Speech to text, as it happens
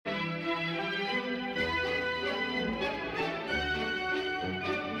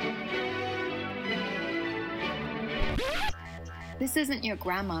This isn't your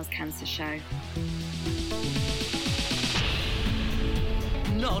grandma's cancer show.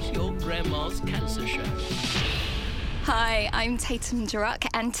 Not your grandma's cancer show. Hi, I'm Tatum,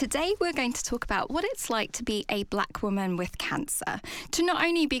 and today we're going to talk about what it's like to be a black woman with cancer. To not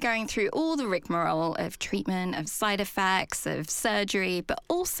only be going through all the rigmarole of treatment, of side effects, of surgery, but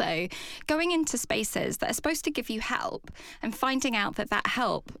also going into spaces that are supposed to give you help and finding out that that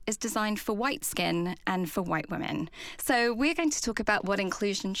help is designed for white skin and for white women. So we're going to talk about what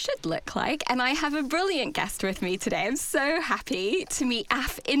inclusion should look like, and I have a brilliant guest with me today. I'm so happy to meet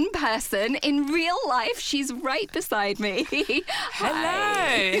Af in person, in real life. She's right beside me.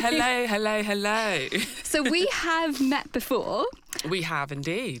 Hello. So we have met before. We have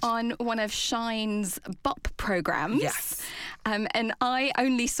indeed. On one of Shine's BOP programs. Yes. And I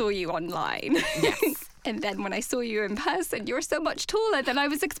only saw you online. Yes. And then when I saw you in person, you're so much taller than I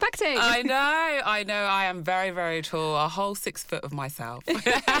was expecting. I know. I am very, very tall. A whole 6 foot of myself. So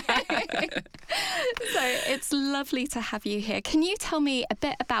it's lovely to have you here. Can you tell me a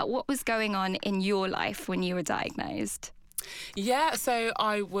bit about what was going on in your life when you were diagnosed? Yeah, so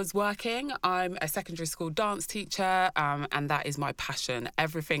I was working. I'm a secondary school dance teacher, and that is my passion.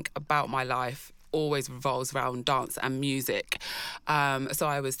 Everything about my life always revolves around dance and music. So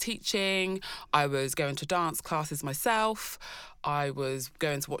I was teaching, I was going to dance classes myself, I was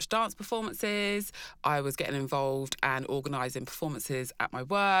going to watch dance performances, I was getting involved and organising performances at my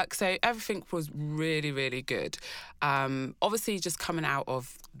work. So everything was really, really good. Obviously just coming out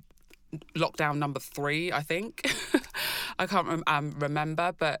of lockdown number 3, I think. I can't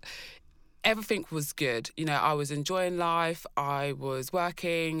remember, but everything was good. You know, I was enjoying life, I was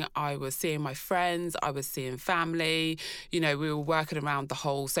working, I was seeing my friends, I was seeing family. You know, we were working around the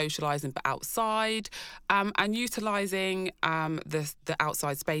whole socialising but outside, and utilising the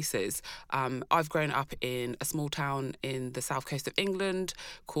outside spaces. I've grown up in a small town in the south coast of England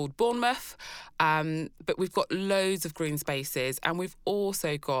called Bournemouth, but we've got loads of green spaces, and we've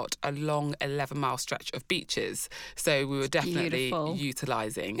also got a long 11-mile stretch of beaches. So we were definitely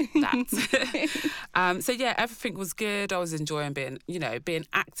utilising that. So yeah, everything was good. I was enjoying being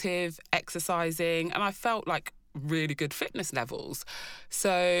active, exercising, and I felt like really good fitness levels.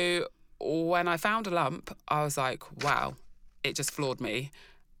 So when I found a lump, I was like, wow, it just floored me.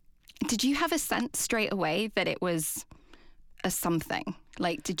 Did you have a sense straight away that it was a something?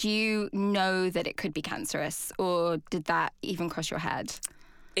 Like, did you know that it could be cancerous, or did that even cross your head?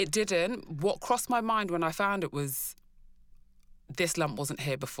 It didn't. What crossed my mind when I found it was, this lump wasn't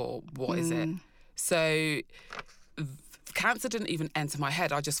here before. What is it? So cancer didn't even enter my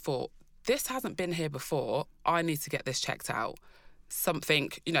head. I just thought, this hasn't been here before. I need to get this checked out.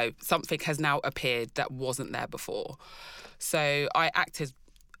 Something has now appeared that wasn't there before. So I acted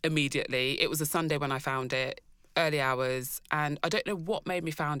immediately. It was a Sunday when I found it, early hours, and I don't know what made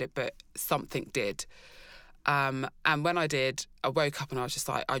me found it, but something did. And when I did, I woke up and I was just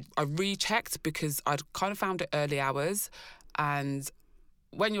like, I rechecked because I'd kind of found it early hours. And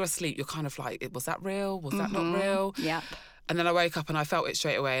when you're asleep, you're kind of like, was that real? Was that not real? Yep. And then I woke up and I felt it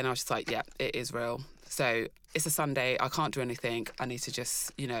straight away, and I was just like, yeah, it is real. So it's a Sunday, I can't do anything. I need to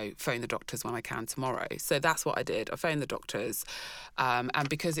just, phone the doctors when I can tomorrow. So that's what I did. I phoned the doctors. And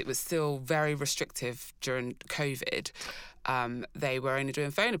because it was still very restrictive during COVID, they were only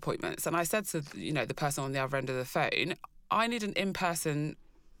doing phone appointments. And I said to, the person on the other end of the phone, I need an in-person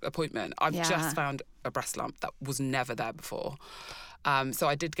appointment. I've just found a breast lump that was never there before. So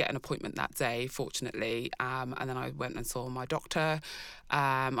I did get an appointment that day, fortunately, and then I went and saw my doctor.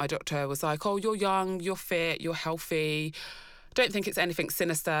 My doctor was like, oh, you're young, you're fit, you're healthy. Don't think it's anything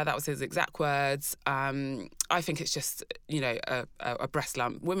sinister. That was his exact words. I think it's just, a breast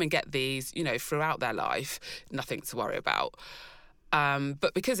lump. Women get these, throughout their life, nothing to worry about.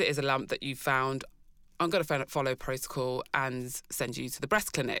 But because it is a lump that you found, I'm going to follow protocol and send you to the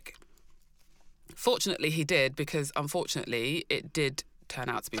breast clinic. Fortunately, he did, because unfortunately, it did turn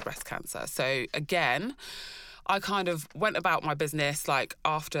out to be breast cancer. So again, I kind of went about my business, like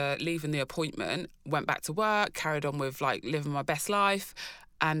after leaving the appointment, went back to work, carried on with like living my best life.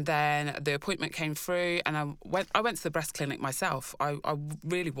 And then the appointment came through, and I went to the breast clinic myself. I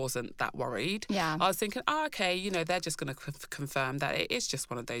really wasn't that worried. Yeah. I was thinking, okay, they're just going to confirm that it is just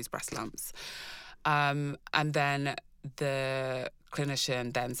one of those breast lumps. And then the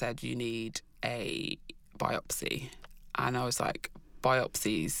clinician then said, you need a biopsy. And I was like,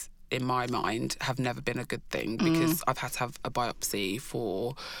 biopsies in my mind have never been a good thing, because I've had to have a biopsy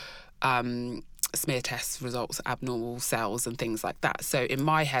for smear test results, abnormal cells and things like that. So in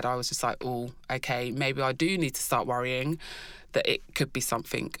my head, I was just like, oh, okay, maybe I do need to start worrying that it could be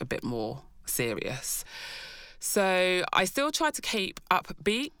something a bit more serious. So I still try to keep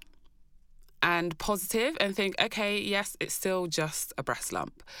upbeat and positive and think, okay, yes, it's still just a breast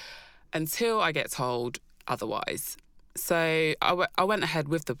lump until I get told otherwise. So I went ahead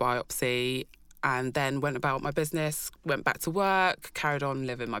with the biopsy and then went about my business, went back to work, carried on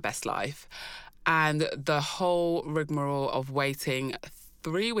living my best life. And the whole rigmarole of waiting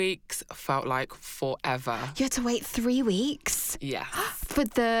 3 weeks felt like forever. You had to wait 3 weeks? Yes. For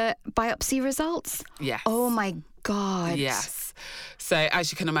the biopsy results? Yes. Oh my God. Yes. So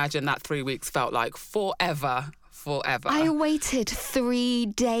as you can imagine, that 3 weeks felt like forever. I waited 3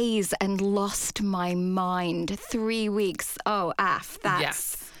 days and lost my mind. 3 weeks. Oh,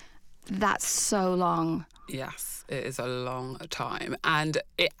 that's so long. Yes, it is a long time. And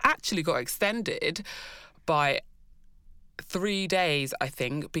it actually got extended by 3 days, I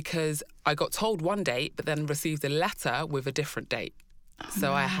think, because I got told one date, but then received a letter with a different date.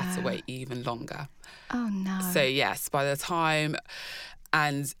 So I had to wait even longer. Oh, no. So, yes, by the time,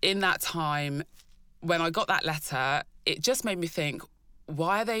 and in that time, when I got that letter, it just made me think,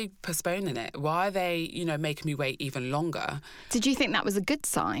 why are they postponing it? Why are they, making me wait even longer? Did you think that was a good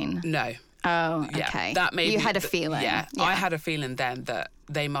sign? No. Oh, Yeah, okay. that made you me, had a feeling. Yeah, I had a feeling then that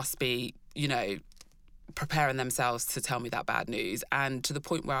they must be, preparing themselves to tell me that bad news. And to the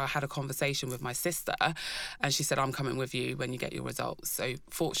point where I had a conversation with my sister and she said, I'm coming with you when you get your results. So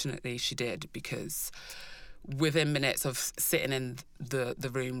fortunately she did, because within minutes of sitting in the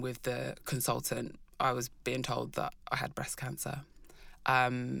room with the consultant, I was being told that I had breast cancer.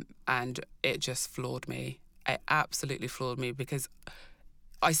 And it just floored me. It absolutely floored me, because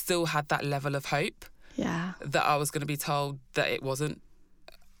I still had that level of hope that I was going to be told that it wasn't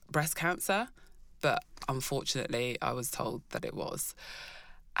breast cancer. But unfortunately, I was told that it was.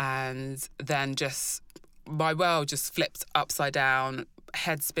 And then my world just flipped upside down,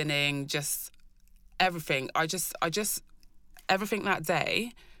 head spinning, just everything. Everything that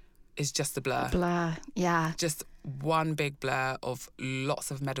day is just a blur. A blur, yeah. Just one big blur of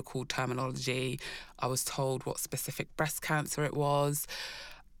lots of medical terminology. I was told what specific breast cancer it was.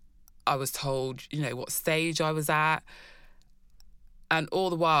 I was told, what stage I was at. And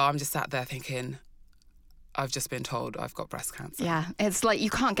all the while, I'm just sat there thinking, I've just been told I've got breast cancer. Yeah, it's like you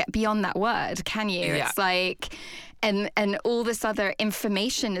can't get beyond that word, can you? Yeah. It's like, and all this other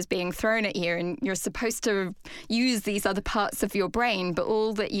information is being thrown at you, and you're supposed to use these other parts of your brain, but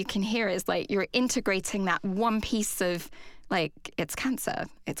all that you can hear is like you're integrating that one piece of like, it's cancer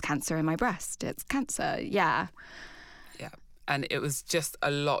in my breast, it's cancer, yeah. Yeah, and it was just a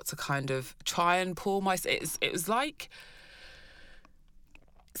lot to kind of try and pull it was like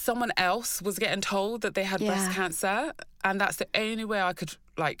someone else was getting told that they had breast cancer, and that's the only way I could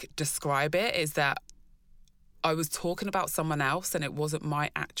describe it, is that I was talking about someone else and it wasn't my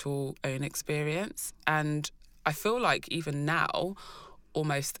actual own experience. And I feel like even now,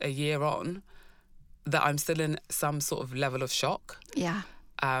 almost a year on, that I'm still in some sort of level of shock. Yeah.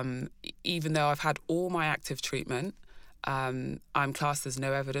 Even though I've had all my active treatment, I'm classed as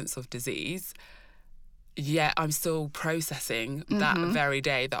no evidence of disease. Yet I'm still processing that very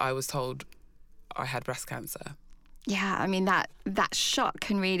day that I was told I had breast cancer. Yeah, I mean, that shock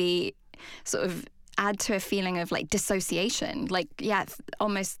can really sort of add to a feeling of dissociation,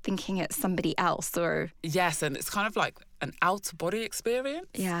 almost thinking it's somebody else or... Yes, and it's kind of like an out-of-body experience.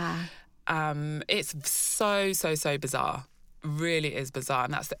 Yeah. It's so bizarre. Really is bizarre,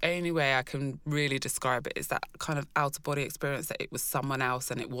 and that's the only way I can really describe it, is that kind of out-of-body experience, that it was someone else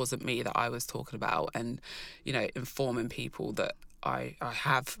and it wasn't me that I was talking about, and informing people that I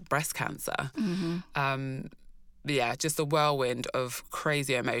have breast cancer. Yeah, just a whirlwind of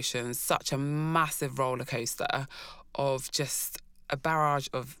crazy emotions, such a massive roller coaster of just a barrage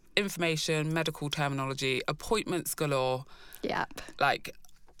of information, medical terminology, appointments galore. Yep.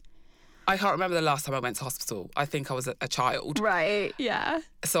 I can't remember the last time I went to hospital. I think I was a child. Right, yeah.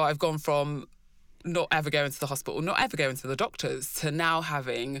 So I've gone from not ever going to the hospital, not ever going to the doctors, to now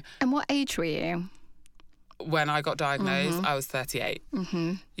having... And what age were you? When I got diagnosed, I was 38.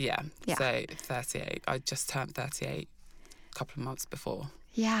 Yeah, Yeah. so 38. I just turned 38 a couple of months before.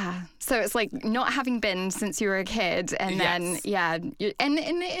 Yeah. So it's like not having been since you were a kid, and then, and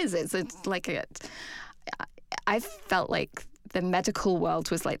it's like I felt like the medical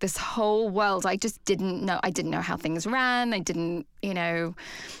world was like this whole world. I just didn't know. I didn't know how things ran. I didn't, it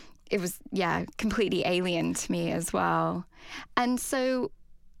was, completely alien to me as well. And so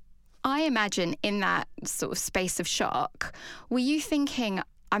I imagine in that sort of space of shock, were you thinking,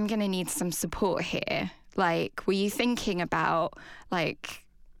 I'm going to need some support here? Were you thinking about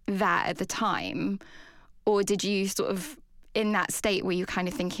that at the time? Or did you sort of in that state, were you kind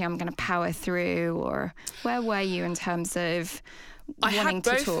of thinking, I'm going to power through, or where were you in terms of wanting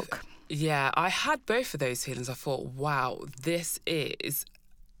to talk? Yeah, I had both of those feelings. I thought, wow, this is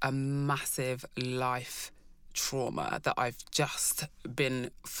a massive life trauma that I've just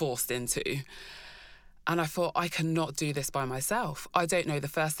been forced into. And I thought, I cannot do this by myself. I don't know the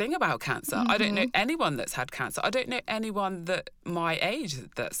first thing about cancer. I don't know anyone that's had cancer. I don't know anyone that my age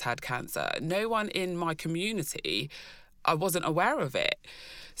that's had cancer. No one in my community, I wasn't aware of it.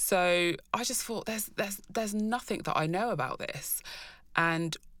 So I just thought, there's nothing that I know about this.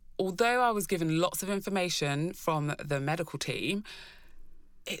 And although I was given lots of information from the medical team,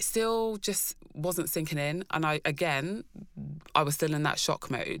 it still just wasn't sinking in. And I was still in that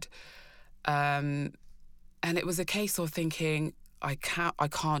shock mode. And it was a case of thinking, I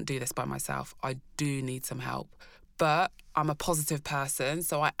can't do this by myself. I do need some help. But I'm a positive person,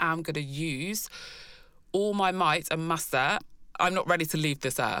 so I am going to use all my might and muster. I'm not ready to leave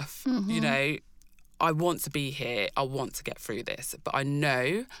this earth. You know, I want to be here. I want to get through this. But I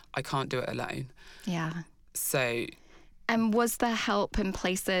know I can't do it alone. Yeah. So... And was there help in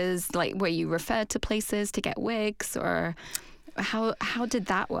places, like were you referred to places to get wigs, or how did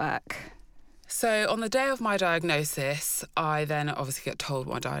that work? So on the day of my diagnosis, I then obviously get told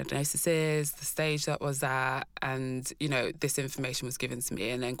what my diagnosis is, the stage that was at, and, you know, this information was given to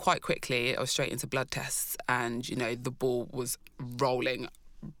me. And then quite quickly, I was straight into blood tests and, you know, the ball was rolling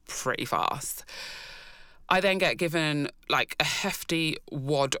pretty fast. I then get given like a hefty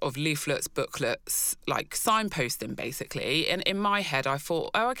wad of leaflets, booklets, like signposting basically. And in my head, I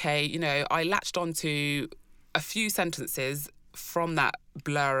thought, oh, okay, you know, I latched onto a few sentences from that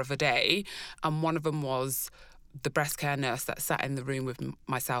blur of a day. And one of them was the breast care nurse that sat in the room with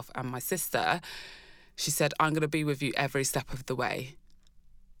myself and my sister. She said, I'm going to be with you every step of the way.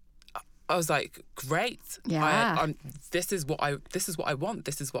 I was like, great. Yeah. This is what I want.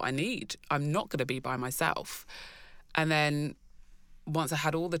 This is what I need. I'm not going to be by myself. And then once I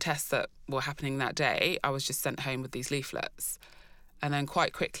had all the tests that were happening that day, I was just sent home with these leaflets. And then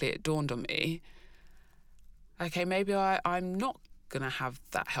quite quickly it dawned on me, okay, maybe I'm not going to have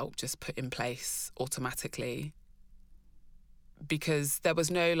that help just put in place automatically, because there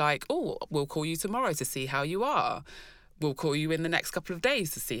was no like, oh, we'll call you tomorrow to see how you are. We'll call you in the next couple of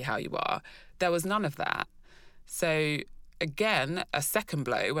days to see how you are. There was none of that. So again, a second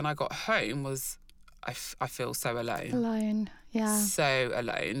blow when I got home was I feel so alone. Alone, yeah. So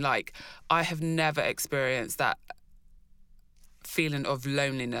alone. Like, I have never experienced that feeling of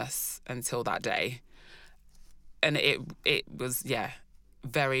loneliness until that day. And it was, yeah,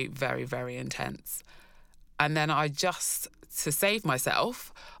 very, very, very intense. And then to save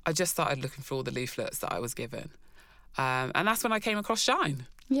myself, I just started looking for all the leaflets that I was given. And that's when I came across Shine.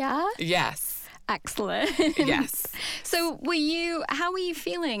 Yeah? Yes. Excellent. Yes. So how were you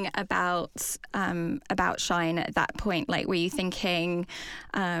feeling about Shine at that point? Like, were you thinking,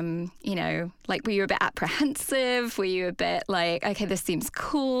 you know, like, were you a bit apprehensive? Were you a bit like, okay, this seems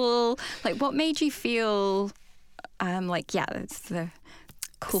cool? Like, what made you feel like, yeah, it's the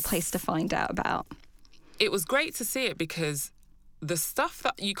cool place to find out about? It was great to see it because the stuff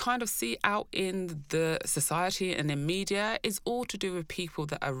that you kind of see out in the society and in media is all to do with people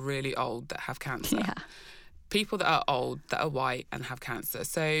that are really old that have cancer. Yeah. People that are old, that are white and have cancer.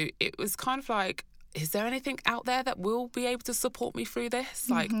 So it was kind of like, is there anything out there that will be able to support me through this?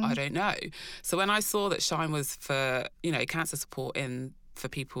 Like, I don't know. So when I saw that Shine was for, you know, cancer support for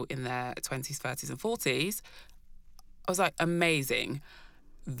people in their 20s, 30s and 40s, I was like, amazing.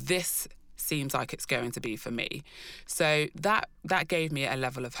 This seems like it's going to be for me. So that gave me a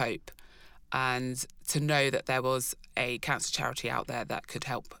level of hope, and to know that there was a cancer charity out there that could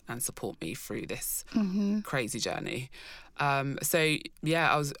help and support me through this crazy journey. So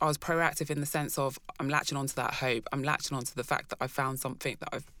yeah, I was proactive in the sense of I'm latching onto that hope. I'm latching onto the fact that I found something that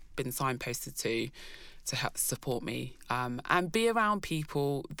I've been signposted to help support me, and be around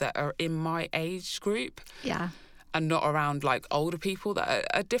people that are in my age group. Yeah. And not around like older people that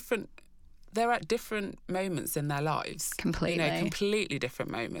are different. They're at different moments in their lives. Completely. You know, completely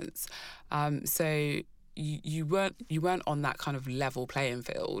different moments. So you weren't on that kind of level playing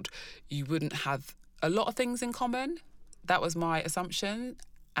field. You wouldn't have a lot of things in common. That was my assumption.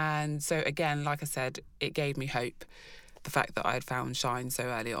 And so again, like I said, it gave me hope, the fact that I had found Shine so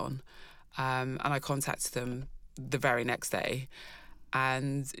early on. And I contacted them the very next day.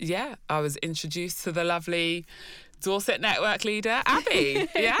 And yeah, I was introduced to the lovely Dorset Network leader, Abby.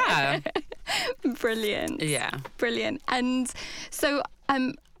 Yeah. Brilliant. Yeah. Brilliant. And so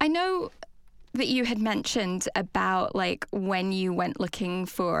I know that you had mentioned about like when you went looking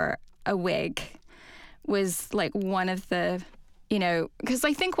for a wig. was like one of the, you know, because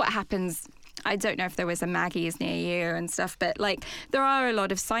I think what happens, I don't know if there was a Maggie's near you and stuff, but like there are a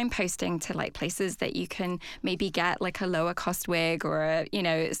lot of signposting to like places that you can maybe get like a lower cost wig or a, you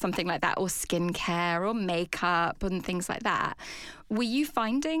know, something like that, or skincare or makeup and things like that. Were you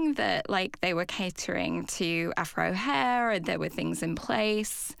finding that like they were catering to Afro hair and there were things in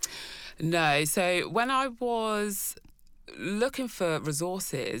place? No. So when I was looking for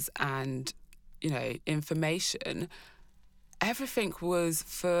resources and, you know, information, everything was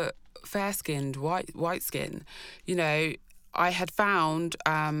for fair-skinned, white skin. You know, I had found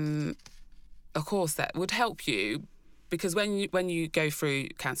a course that would help you, because when you go through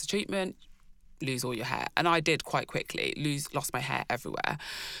cancer treatment, lose all your hair, and I did quite quickly lost my hair everywhere.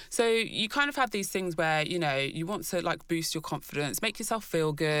 So you kind of have these things where, you know, you want to like boost your confidence, make yourself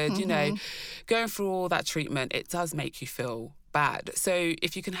feel good. You know, going through all that treatment, it does make you feel bad. So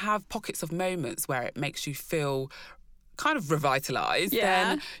if you can have pockets of moments where it makes you feel kind of revitalised,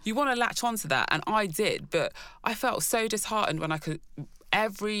 then you want to latch onto that. And I did, but I felt so disheartened when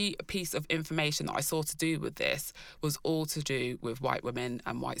every piece of information that I saw to do with this was all to do with white women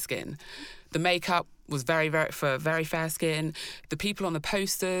and white skin. The makeup was very fair skin. The people on the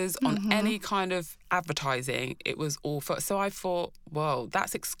posters, on any kind of advertising, it was all for... So I thought, well,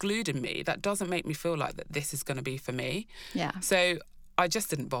 that's excluding me. That doesn't make me feel like that this is going to be for me. Yeah. So I just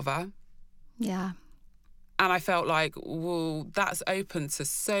didn't bother. Yeah. And I felt like, well, that's open to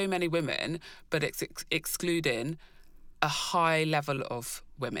so many women, but it's excluding a high level of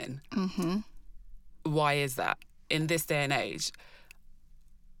women. Why is that? In this day and age,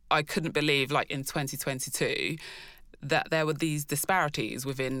 I couldn't believe, like in 2022, that there were these disparities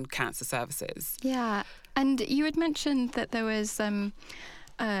within cancer services. Yeah. And you had mentioned that there was a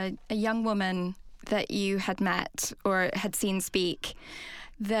young woman that you had met or had seen speak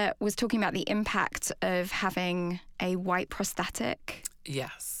that was talking about the impact of having a white prosthetic.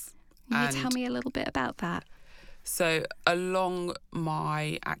 Yes. Can you tell me a little bit about that? So along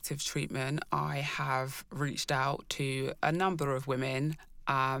my active treatment, I have reached out to a number of women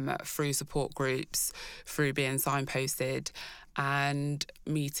through support groups, through being signposted, and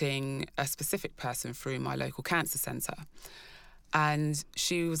meeting a specific person through my local cancer centre. And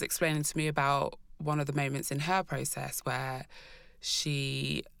she was explaining to me about one of the moments in her process where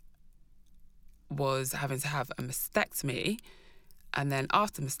she was having to have a mastectomy, and then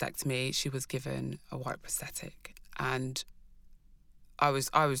after mastectomy she was given a white prosthetic, and I was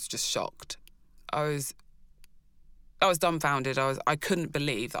just shocked. I was dumbfounded. I couldn't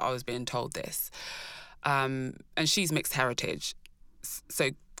believe that I was being told this. And she's mixed heritage,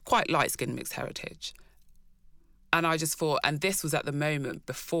 so quite light-skinned mixed heritage. And I just thought, and this was at the moment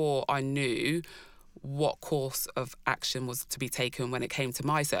before I knew what course of action was to be taken when it came to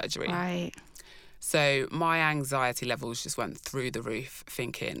my surgery. Right. So my anxiety levels just went through the roof,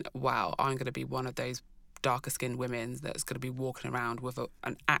 thinking, wow, I'm going to be one of those darker skinned women that's going to be walking around with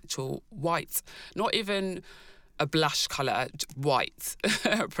an actual white, not even a blush colour, white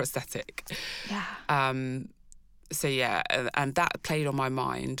prosthetic. Yeah. So yeah, and that played on my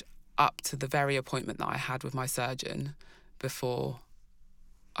mind up to the very appointment that I had with my surgeon before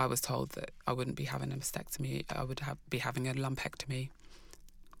I was told that I wouldn't be having a mastectomy, I would be having a lumpectomy.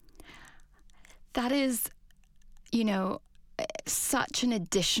 That is, you know, such an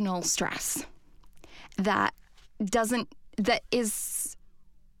additional stress that is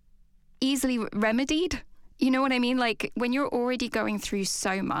easily remedied. You know what I mean? Like when you're already going through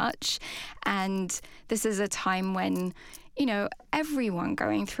so much, and this is a time when, you know, everyone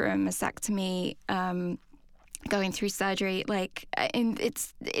going through a mastectomy, going through surgery, like, and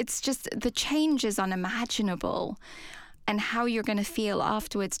it's just, the change is unimaginable, and how you're going to feel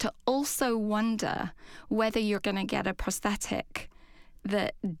afterwards, to also wonder whether you're going to get a prosthetic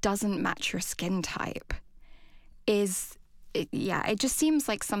that doesn't match your skin type it just seems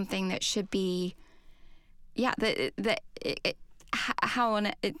like something that should be,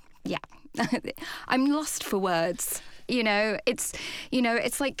 I'm lost for words.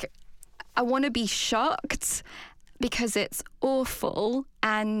 It's like, I want to be shocked because it's awful,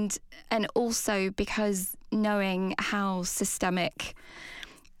 and also because knowing how systemic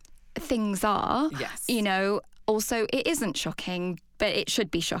things are, yes. Also it isn't shocking, but it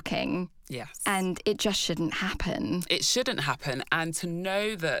should be shocking. Yes. And it just shouldn't happen. It shouldn't happen. And to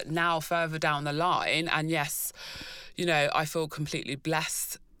know that now further down the line, and yes, I feel completely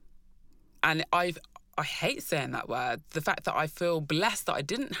blessed. And I hate saying that word, the fact that I feel blessed that I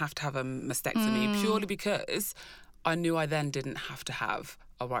didn't have to have a mastectomy purely because I knew I then didn't have to have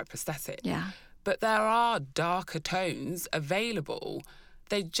a white prosthetic. Yeah. But there are darker tones available.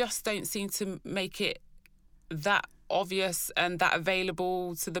 They just don't seem to make it that obvious and that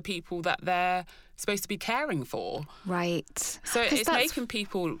available to the people that they're supposed to be caring for. Right. So it's making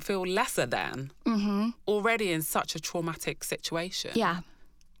people feel lesser than already in such a traumatic situation. Yeah.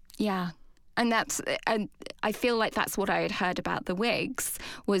 And I feel like that's what I had heard about the wigs,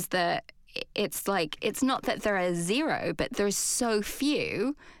 was that it's like, it's not that there are zero, but there's so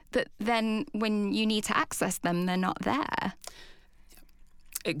few that then when you need to access them, they're not there.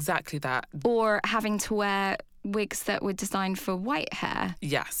 Exactly that. Or having to wear wigs that were designed for white hair.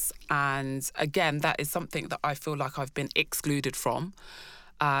 Yes. And again, that is something that I feel like I've been excluded from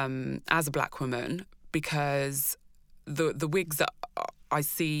as a black woman, because the wigs that I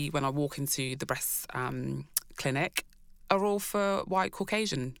see when I walk into the breast clinic are all for white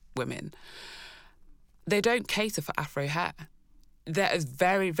Caucasian women. They don't cater for Afro hair. That is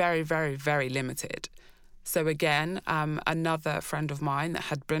very, very, very, very limited. So again, another friend of mine that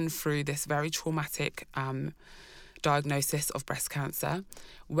had been through this very traumatic diagnosis of breast cancer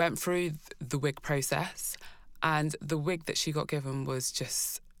went through the wig process, and the wig that she got given was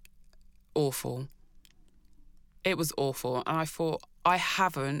just awful. It was awful. And I thought, I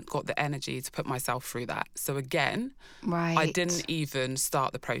haven't got the energy to put myself through that. So again, I didn't even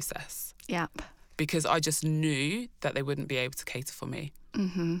start the process. Yep. Because I just knew that they wouldn't be able to cater for me.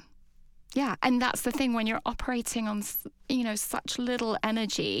 Mm-hmm. Yeah, and that's the thing, when you're operating on, such little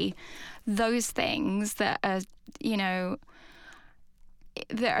energy, those things that are,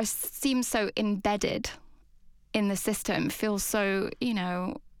 seem so embedded in the system feel so,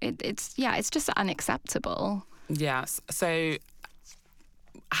 it's just unacceptable. Yes. So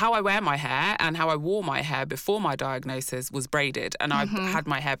how I wear my hair and how I wore my hair before my diagnosis was braided. And I've had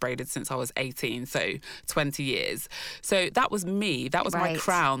my hair braided since I was 18, so 20 years. So that was me. That was my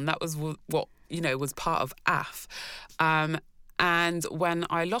crown. That was what, was part of AF. And when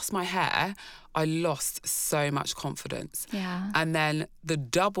I lost my hair, I lost so much confidence. Yeah. And then the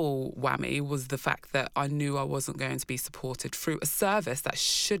double whammy was the fact that I knew I wasn't going to be supported through a service that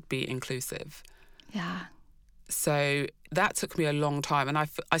should be inclusive. Yeah. So that took me a long time, and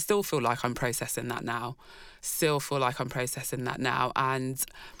I still feel like I'm processing that now. And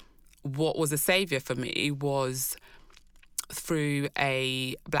what was a saviour for me was through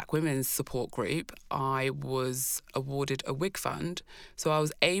a Black women's support group, I was awarded a wig fund. So I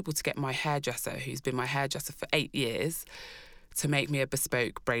was able to get my hairdresser, who's been my hairdresser for 8 years, to make me a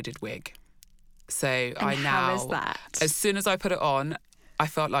bespoke braided wig. So how is that? As soon as I put it on, I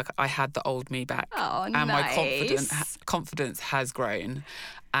felt like I had the old me back. Oh, and nice. My confidence has grown.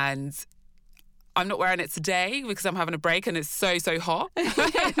 And I'm not wearing it today because I'm having a break and it's so hot.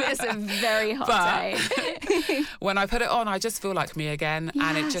 It's a very hot day. When I put it on, I just feel like me again. Yes.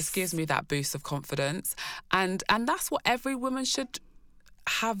 And it just gives me that boost of confidence. And that's what every woman should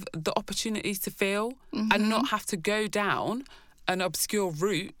have the opportunity to feel, and not have to go down an obscure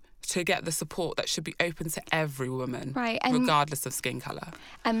route to get the support that should be open to every woman, right, regardless of skin colour.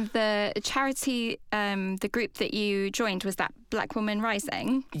 And the charity, the group that you joined, was that Black Women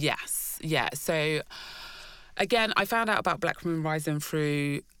Rising? Yes, yeah. So, again, I found out about Black Women Rising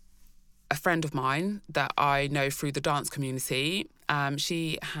through a friend of mine that I know through the dance community.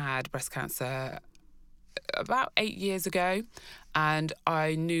 She had breast cancer about 8 years ago, and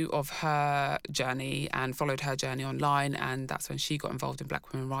I knew of her journey and followed her journey online, and that's when she got involved in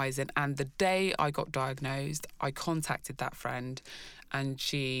Black Women Rising. And the day I got diagnosed, I contacted that friend, and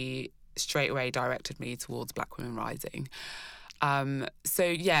she straight away directed me towards Black Women Rising. So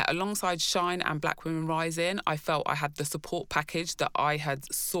yeah, alongside Shine and Black Women Rising, I felt I had the support package that I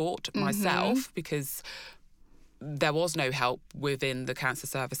had sought myself, because there was no help within the cancer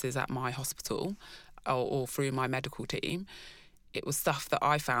services at my hospital or through my medical team. It was stuff that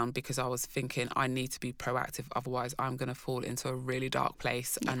I found because I was thinking I need to be proactive, otherwise I'm going to fall into a really dark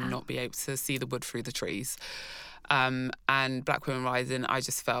place and not be able to see the wood through the trees. And Black Women Rising, I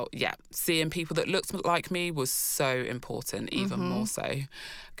just felt, seeing people that looked like me was so important, even more so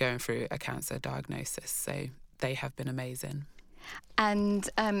going through a cancer diagnosis. So they have been amazing. And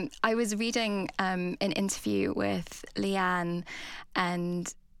I was reading an interview with Leanne,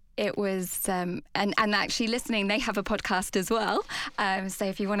 and it was, and actually listening, they have a podcast as well. So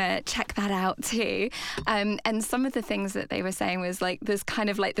if you want to check that out too. And some of the things that they were saying was like, there's kind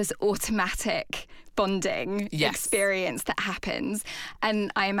of like this automatic bonding experience that happens.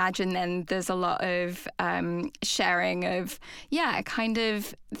 And I imagine then there's a lot of sharing of, kind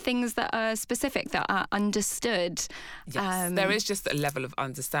of things that are specific, that are understood. Yes, there is just a level of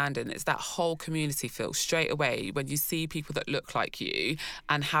understanding. It's that whole community feel straight away when you see people that look like you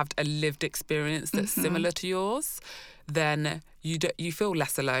and have a lived experience that's similar to yours, then you feel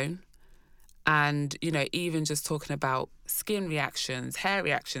less alone. And, even just talking about skin reactions, hair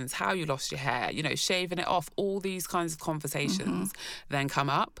reactions, how you lost your hair, shaving it off, all these kinds of conversations then come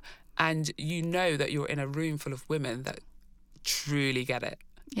up. And that you're in a room full of women that truly get it.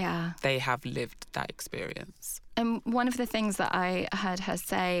 Yeah. They have lived that experience. And one of the things that I heard her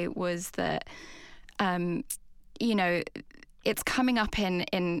say was that, it's coming up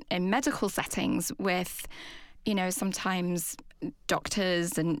in medical settings with, sometimes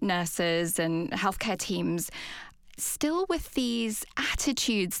doctors and nurses and healthcare teams still with these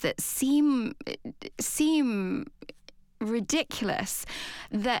attitudes that seem ridiculous,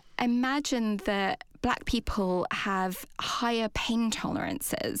 that imagine that Black people have higher pain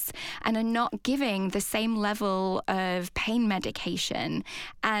tolerances and are not giving the same level of pain medication,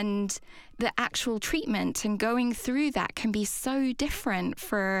 and the actual treatment and going through that can be so different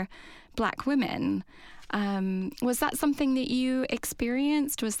for Black women. Was that something that you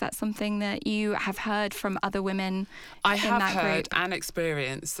experienced? Was that something that you have heard from other women? I have heard and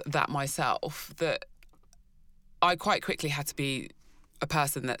experienced that myself, that I quite quickly had to be a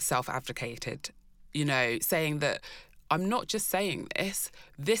person that self-advocated, saying that I'm not just saying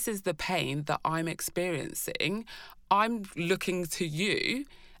this is the pain that I'm experiencing. I'm looking to you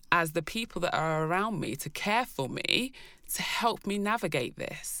as the people that are around me to care for me, to help me navigate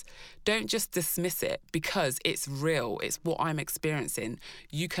this. Don't just dismiss it because it's real. It's what I'm experiencing.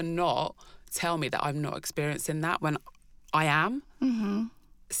 You cannot tell me that I'm not experiencing that when I am. Mm-hmm.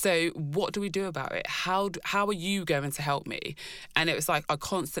 So what do we do about it? How are you going to help me? And it was like I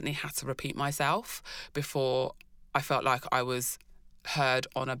constantly had to repeat myself before I felt like I was heard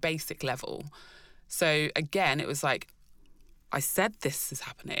on a basic level. So again, it was like, I said this is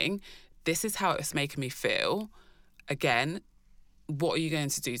happening. This is how it's making me feel. Again, what are you going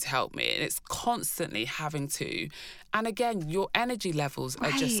to do to help me? And it's constantly having to. And again, your energy levels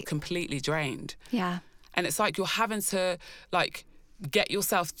are just completely drained. Yeah. And it's like you're having to get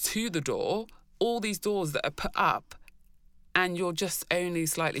yourself to the door, all these doors that are put up, and you're just only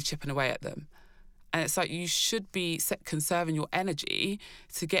slightly chipping away at them. And it's like you should be conserving your energy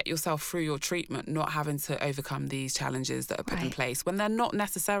to get yourself through your treatment, not having to overcome these challenges that are put in place when they're not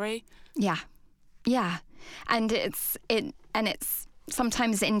necessary. Yeah. Yeah. And it's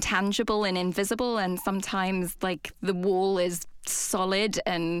sometimes intangible and invisible, and sometimes the wall is solid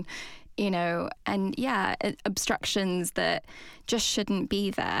and obstructions that just shouldn't be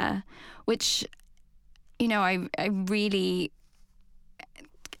there, which, I really,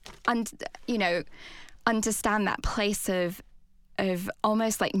 understand that place of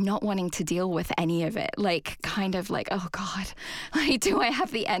almost not wanting to deal with any of it. Oh God, do I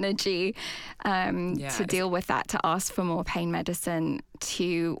have the energy to deal with that, to ask for more pain medicine,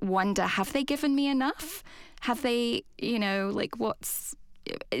 to wonder, have they given me enough? Have they,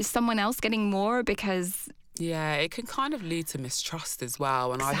 is someone else getting more? Because it can kind of lead to mistrust as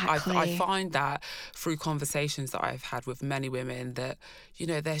well. And exactly. I find that through conversations that I've had with many women that,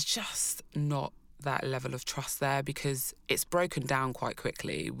 there's just not that level of trust there, because it's broken down quite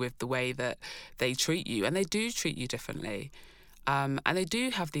quickly with the way that they treat you. And they do treat you differently. And they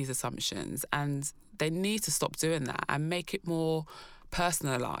do have these assumptions, and they need to stop doing that and make it more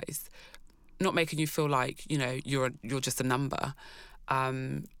personalised, not making you feel like, you're just a number.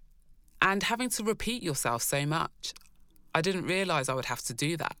 And having to repeat yourself so much. I didn't realise I would have to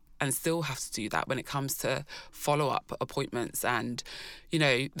do that, and still have to do that when it comes to follow-up appointments and,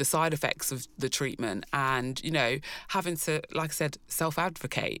 the side effects of the treatment, and, having to, like I said,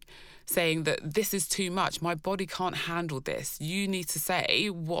 self-advocate, saying that this is too much, my body can't handle this. You need to say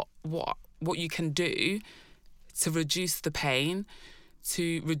what you can do to reduce the pain,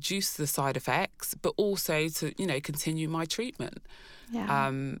 to reduce the side effects, but also to, continue my treatment. Yeah.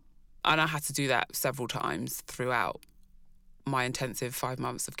 And I had to do that several times throughout my intensive 5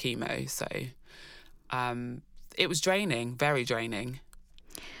 months of chemo. So it was draining, very draining.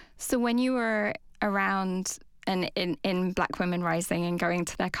 So when you were around and in Black Women Rising and going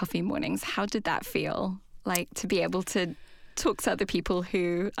to their coffee mornings, how did that feel? To be able to talk to other people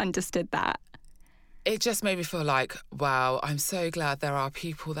who understood that? It just made me feel like, wow, I'm so glad there are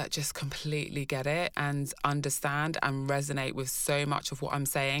people that just completely get it and understand and resonate with so much of what I'm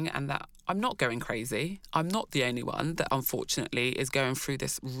saying, and that I'm not going crazy. I'm not the only one that unfortunately is going through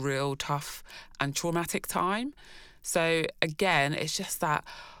this real tough and traumatic time. So again, it's just that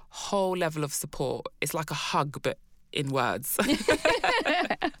whole level of support. It's like a hug, but in words.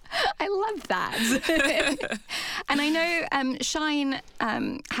 I love that. And I know Shine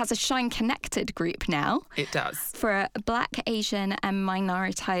has a Shine Connected group now. It does. For Black, Asian and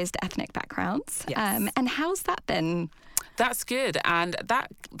minoritized ethnic backgrounds. Yes. And how's that been? That's good. And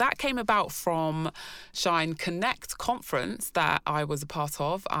that came about from Shine Connect conference that I was a part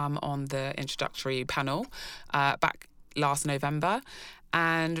of on the introductory panel back last November.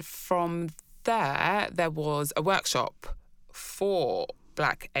 And from there was a workshop for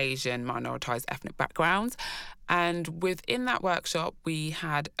Black, Asian, minoritized ethnic backgrounds. And within that workshop, we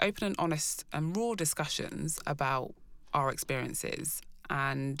had open and honest and raw discussions about our experiences.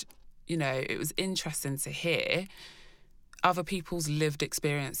 And, you know, it was interesting to hear other people's lived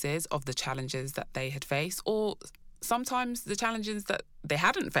experiences of the challenges that they had faced, or sometimes the challenges that they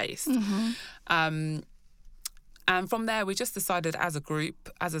hadn't faced. And from there, we just decided as a group,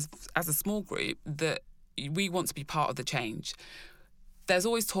 as a small group, that we want to be part of the change. There's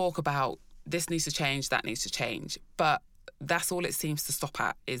always talk about this needs to change, that needs to change, but that's all it seems to stop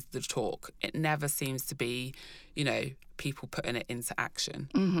at, is the talk. It never seems to be, you know, people putting it into action.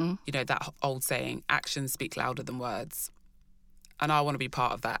 You know, that old saying, actions speak louder than words. And I want to be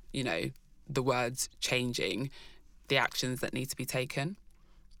part of that, you know, the words changing, the actions that need to be taken.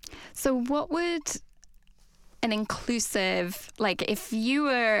 So what would an inclusive, like if you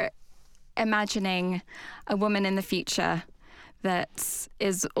were imagining a woman in the future that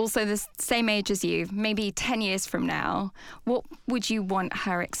is also the same age as you, maybe 10 years from now, what would you want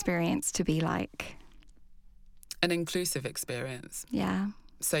her experience to be like? An inclusive experience. Yeah.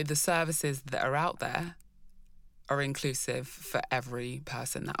 So the services that are out there are inclusive for every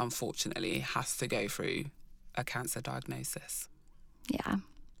person that unfortunately has to go through a cancer diagnosis. Yeah.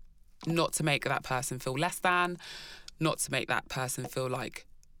 Not to make that person feel less than, not to make that person feel like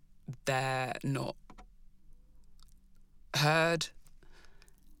they're not heard,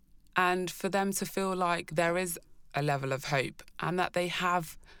 and for them to feel like there is a level of hope and that they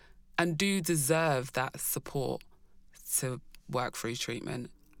have and do deserve that support to work through treatment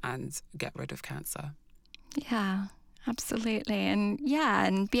and get rid of cancer. Yeah, absolutely.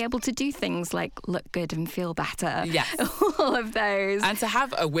 And be able to do things like look good and feel better. Yes. All of those. And to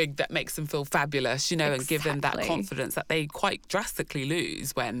have a wig that makes them feel fabulous, you know, and give them that confidence that they quite drastically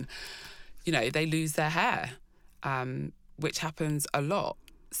lose when, you know, they lose their hair, which happens a lot.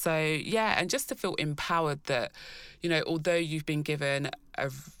 So, yeah, and just to feel empowered that, you know, although you've been given a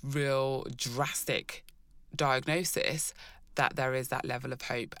real drastic diagnosis, that there is that level of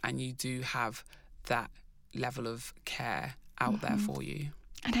hope and you do have that level of care out there for you.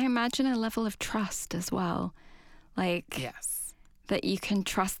 And I imagine a level of trust as well. Like, yes, that you can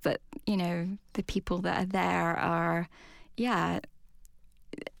trust that, you know, the people that are there are,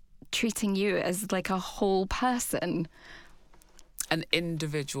 treating you as like a whole person. An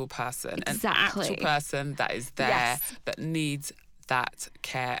individual person, Exactly. An actual person that is there, that needs that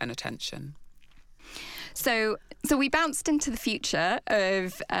care and attention. So we bounced into the future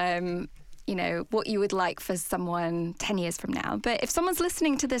of, you know, what you would like for someone 10 years from now. But if someone's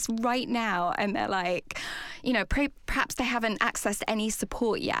listening to this right now and they're like, you know, perhaps they haven't accessed any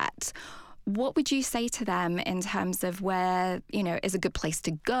support yet, what would you say to them in terms of where, you know, is a good place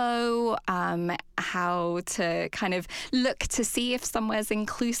to go, how to kind of look to see if somewhere's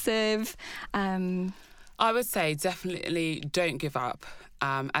inclusive? I would say definitely don't give up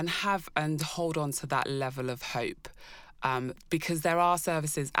and hold on to that level of hope, because there are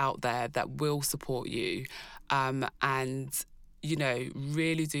services out there that will support you, and, you know,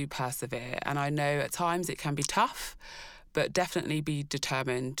 really do persevere. And I know at times it can be tough, but definitely be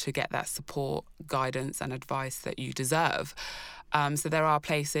determined to get that support, guidance and advice that you deserve. So there are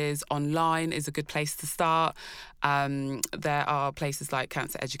places, online is a good place to start. There are places like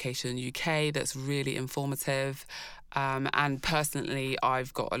Cancer Education UK that's really informative. And personally,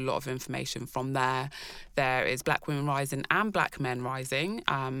 I've got a lot of information from there. There is Black Women Rising and Black Men Rising,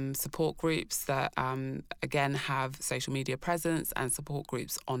 support groups that, again, have social media presence and support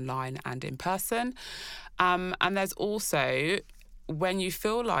groups online and in person. And there's also, when you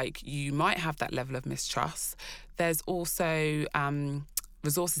feel like you might have that level of mistrust, there's also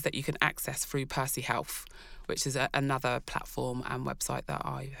resources that you can access through Percy Health, which is another platform and website that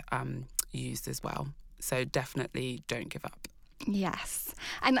I used as well. So definitely don't give up. Yes.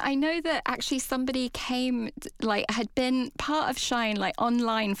 And I know that actually somebody came, like, had been part of Shine, like,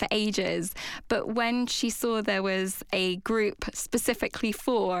 online for ages. But when she saw there was a group specifically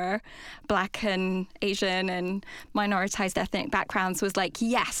for Black and Asian and minoritized ethnic backgrounds, was like,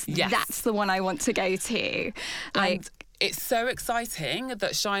 yes, that's the one I want to go to. Like, It's so exciting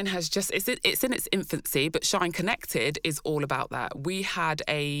that Shine has it's in its infancy, but Shine Connected is all about that. We had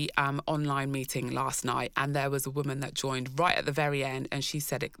a online meeting last night, and there was a woman that joined right at the very end, and she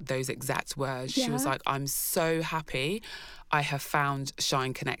said those exact words. She was like, "I'm so happy I have found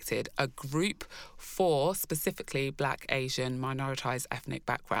Shine Connected, a group for specifically Black, Asian, minoritized ethnic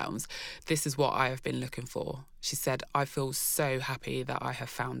backgrounds. This is what I have been looking for." She said, "I feel so happy that I have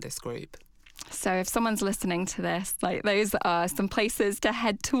found this group." So if someone's listening to this, like, those are some places to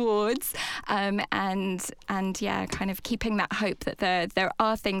head towards, and yeah, kind of keeping that hope that there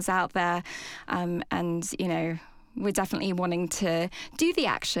are things out there, and you know, we're definitely wanting to do the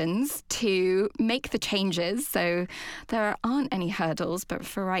actions to make the changes. So there aren't any hurdles, but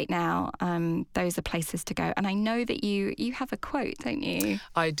for right now, those are places to go. And I know that you have a quote, don't you?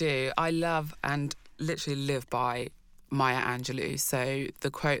 I do. I love and literally live by Maya Angelou. So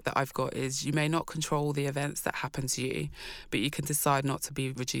the quote that I've got is, "You may not control the events that happen to you, but you can decide not to be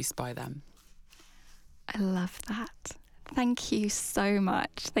reduced by them." I love that. Thank you so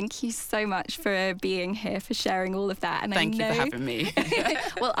much. Thank you so much for being here, for sharing all of that. And Thank you for having me.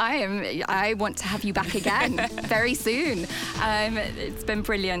 Well, I want to have you back again very soon. It's been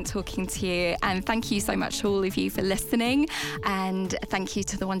brilliant talking to you. And thank you so much to all of you for listening. And thank you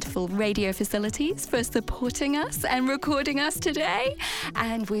to the wonderful radio facilities for supporting us and recording us today.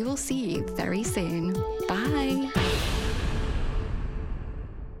 And we will see you very soon. Bye.